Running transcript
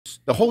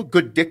the whole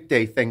good dick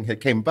day thing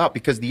that came about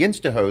because the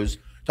Insta-hoes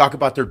talk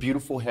about their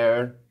beautiful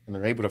hair and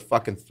they're able to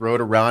fucking throw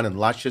it around and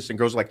luscious, and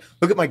girls are like,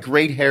 look at my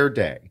great hair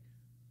day.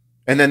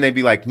 And then they'd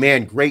be like,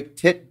 man, great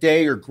tit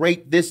day or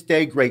great this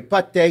day, great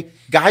butt day.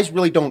 Guys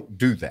really don't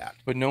do that.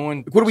 But no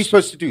one... What are we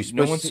supposed to do?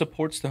 No one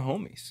supports the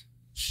homies.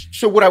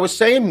 So what I was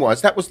saying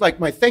was, that was like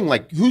my thing.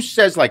 Like, who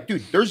says like,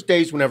 dude, there's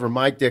days whenever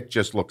my dick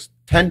just looks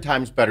 10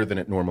 times better than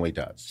it normally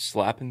does.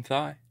 Slapping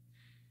thigh.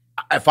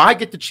 If I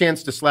get the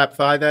chance to slap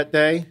thigh that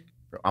day,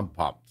 I'm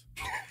pumped.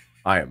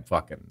 I am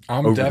fucking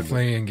I'm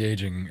definitely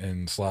engaging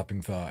in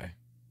slapping thigh.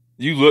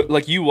 You look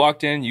like you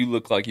walked in, you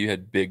look like you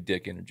had big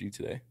dick energy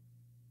today.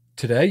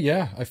 Today,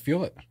 yeah, I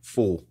feel it.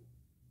 Full,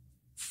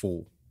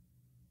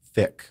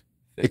 thick.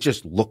 It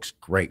just looks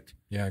great.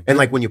 Yeah. And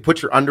like when you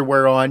put your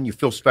underwear on, you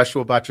feel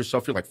special about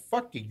yourself. You're like,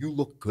 fuck you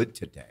look good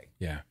today.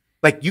 Yeah.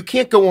 Like you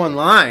can't go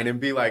online and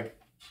be like,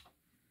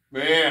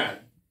 man,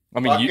 I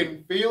mean,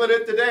 fucking feeling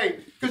it today.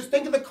 Because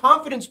think of the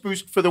confidence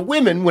boost for the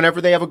women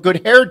whenever they have a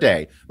good hair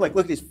day. Like,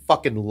 look at these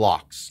fucking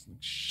locks,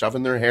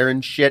 shoving their hair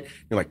and shit.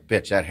 You're like,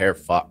 bitch, that hair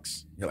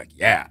fucks. You're like,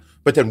 yeah.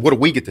 But then what do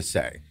we get to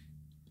say?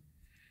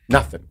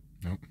 Nothing.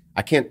 Nope.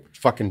 I can't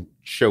fucking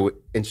show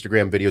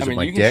Instagram videos of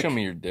my dick. You can show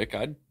me your dick.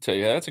 I'd tell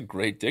you that's a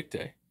great dick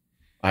day.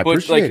 I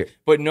appreciate it.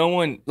 But no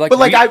one like. But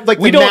like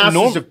we the don't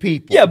masses of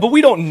people. Yeah, but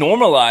we don't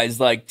normalize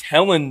like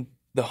telling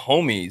the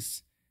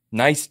homies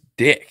nice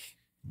dick.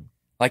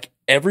 Like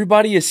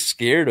everybody is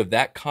scared of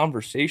that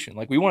conversation.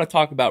 Like we want to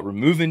talk about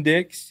removing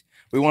dicks.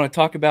 We want to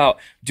talk about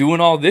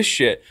doing all this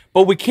shit,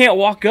 but we can't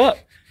walk up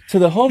to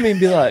the homie and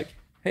be like,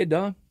 "Hey,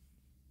 dog,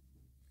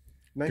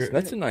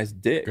 that's a nice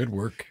dick. Good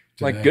work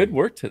today." Like good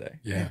work today."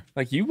 Yeah.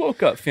 Like you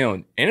woke up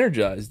feeling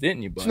energized,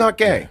 didn't you, buddy? It's not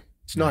gay.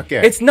 It's not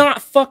gay. It's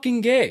not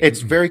fucking gay.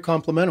 It's very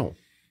complimental.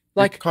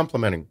 Like it's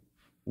complimenting.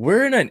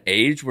 We're in an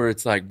age where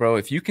it's like, bro,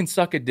 if you can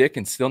suck a dick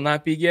and still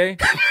not be gay,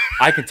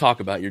 I can talk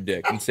about your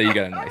dick and say you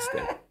got a nice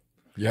dick.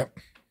 Yep.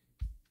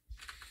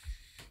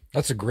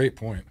 That's a great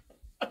point.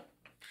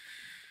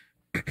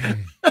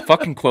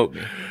 Fucking quote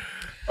me.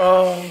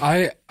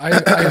 I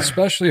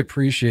especially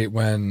appreciate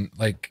when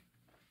like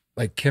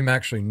Kim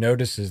actually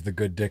notices the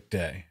good dick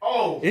day.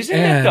 Oh, isn't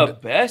it the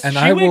best? And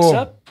she wakes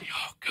up.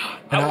 Oh God,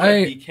 I want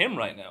to be Kim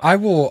right now. I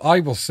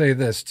will say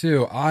this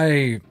too.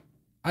 I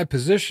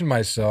position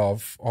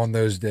myself on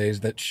those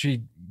days that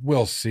she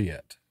will see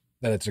it,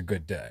 that it's a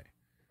good day.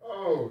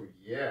 Oh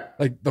yeah.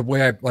 Like the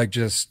way I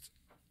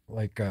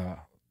like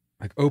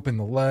open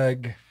the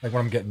leg, like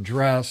when I'm getting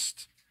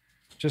dressed,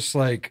 just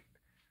like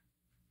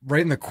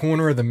right in the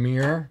corner of the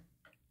mirror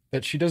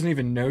that she doesn't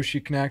even know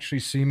she can actually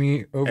see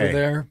me over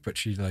there, but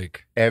she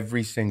like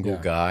every single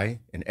guy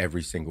and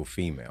every single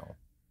female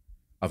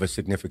of a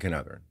significant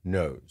other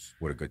knows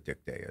what a good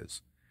dick day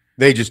is.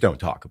 They just don't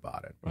talk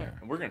about it.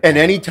 Right. And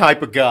any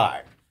type of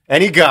guy,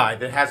 any guy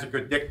that has a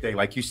good dick day,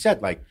 like you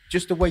said, like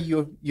just the way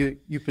you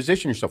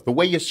position yourself, the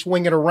way you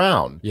swing it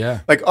around.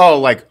 Yeah. Like, oh,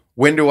 like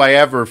when do I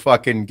ever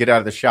fucking get out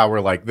of the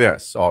shower like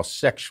this, all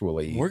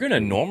sexually? We're gonna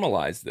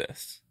normalize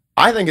this.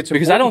 I think it's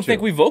because I don't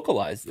think we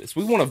vocalize this.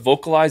 We want to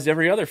vocalize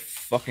every other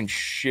fucking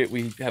shit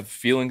we have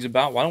feelings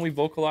about. Why don't we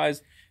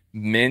vocalize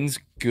Men's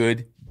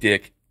Good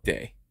Dick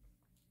Day?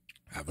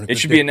 It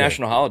should be a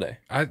national holiday.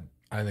 I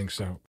think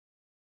so.